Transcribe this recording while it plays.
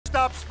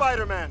stop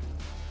Spider-Man.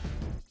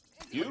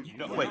 You?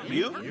 No, wait,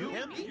 you?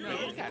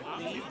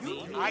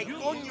 Ay,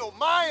 coño,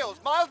 Miles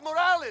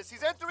Morales.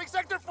 He's entering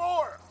Sector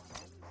 4.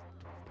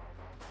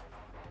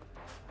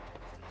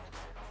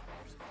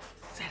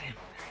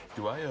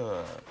 Do I,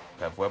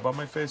 have web on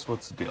my face?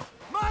 What's the deal?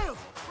 Miles!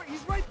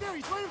 He's right there.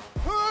 He's right.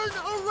 Turn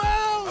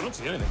around! I don't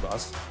see anything,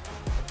 boss.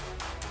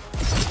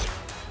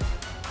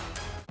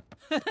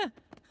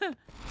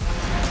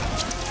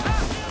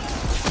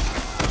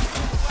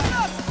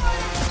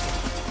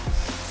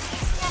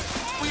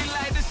 We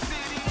light the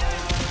city.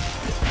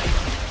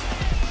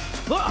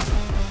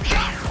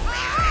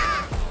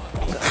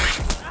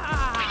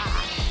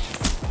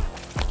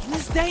 Can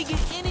this day get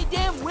any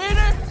damn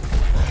weirder?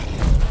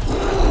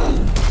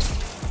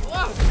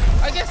 Whoa,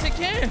 I guess it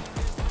can.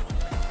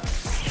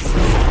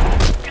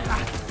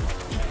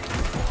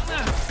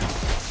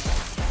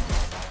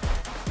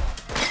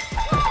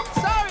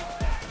 Sorry.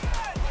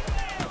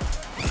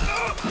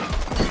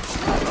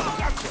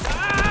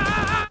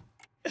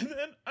 And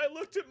then I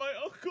looked at my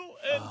uncle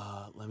and...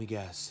 Let me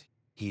guess.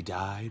 He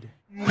died?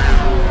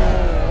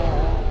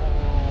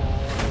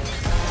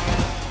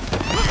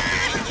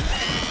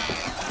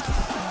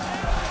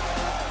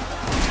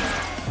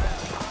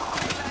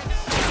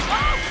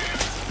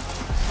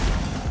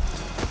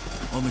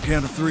 On the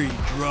count of 3,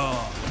 draw.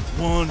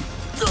 1.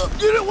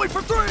 You didn't wait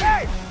for 3!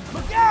 Hey!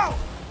 Miguel!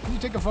 Can you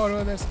take a photo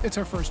of this? It's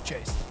her first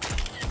chase.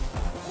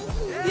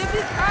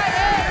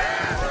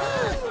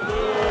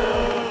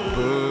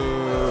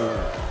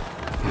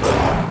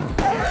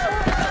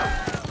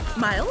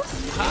 Miles?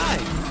 Hi.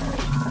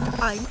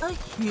 I'm a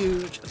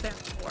huge fan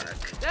of work.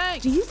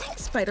 Thanks. Do you think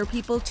spider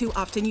people too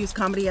often use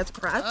comedy as a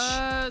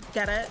crutch?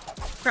 Get it?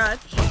 Crutch?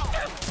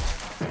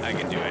 I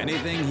can do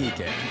anything he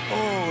can.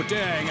 Oh,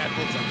 dang, I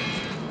pulled something.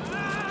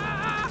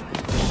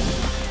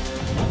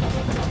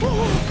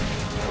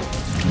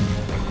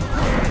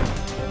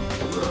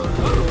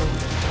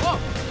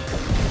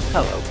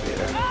 Hello,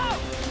 Peter.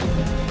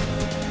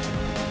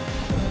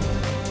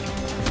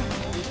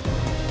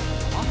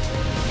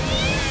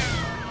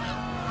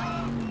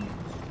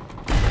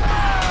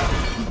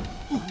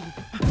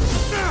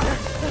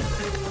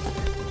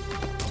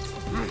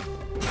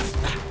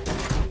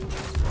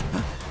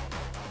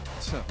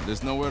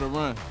 There's nowhere to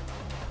run.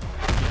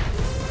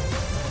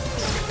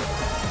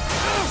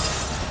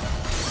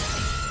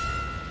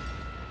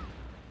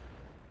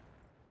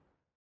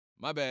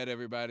 My bad,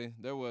 everybody.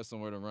 There was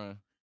somewhere to run.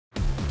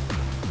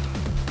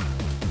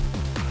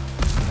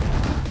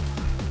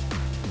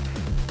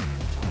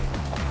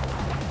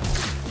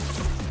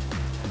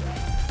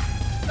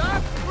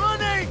 Stop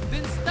running!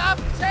 Then stop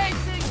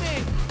chasing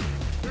me.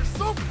 You're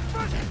so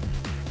frustrated.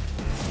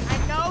 I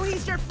know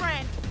he's your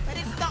friend, but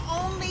it's the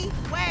only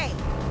way.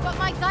 But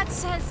my gut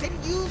says... Then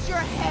use your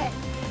head.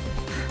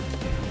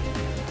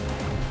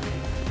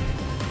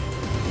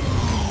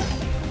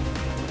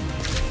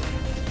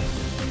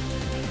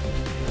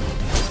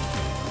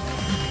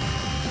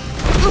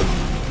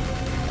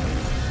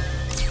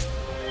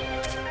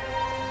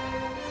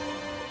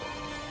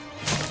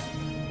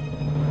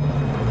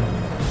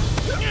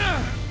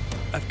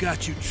 I've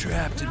got you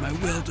trapped in my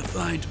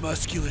well-defined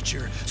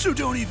musculature, so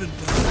don't even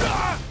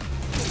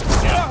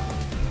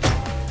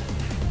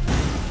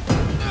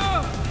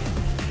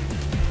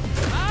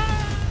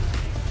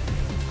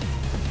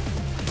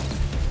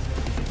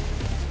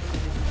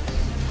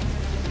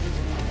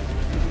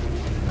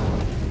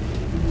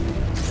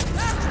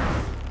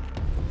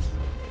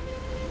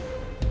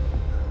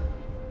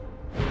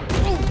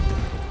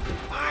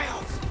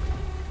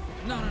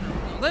No,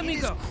 let me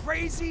go.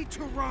 Crazy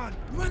to run.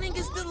 Running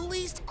is the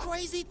least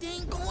crazy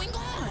thing going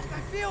on.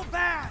 I feel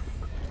bad.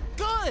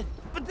 Good.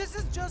 But this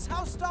is just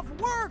how stuff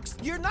works.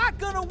 You're not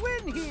gonna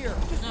win here.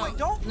 Just wait,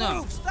 don't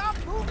move. Stop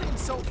moving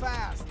so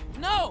fast.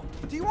 No.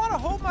 Do you want to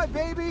hold my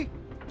baby?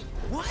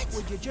 What?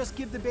 Would you just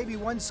give the baby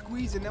one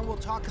squeeze and then we'll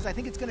talk? Because I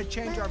think it's going to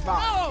change our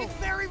bond. No. It's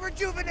very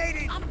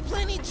rejuvenating. I'm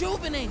plenty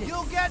juvenated.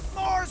 You'll get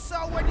more so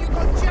when you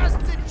go chest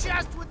to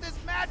chest with this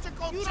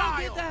magical You child.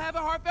 don't get to have a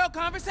heartfelt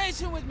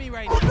conversation with me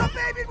right now. Hold the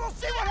baby, we'll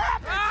see what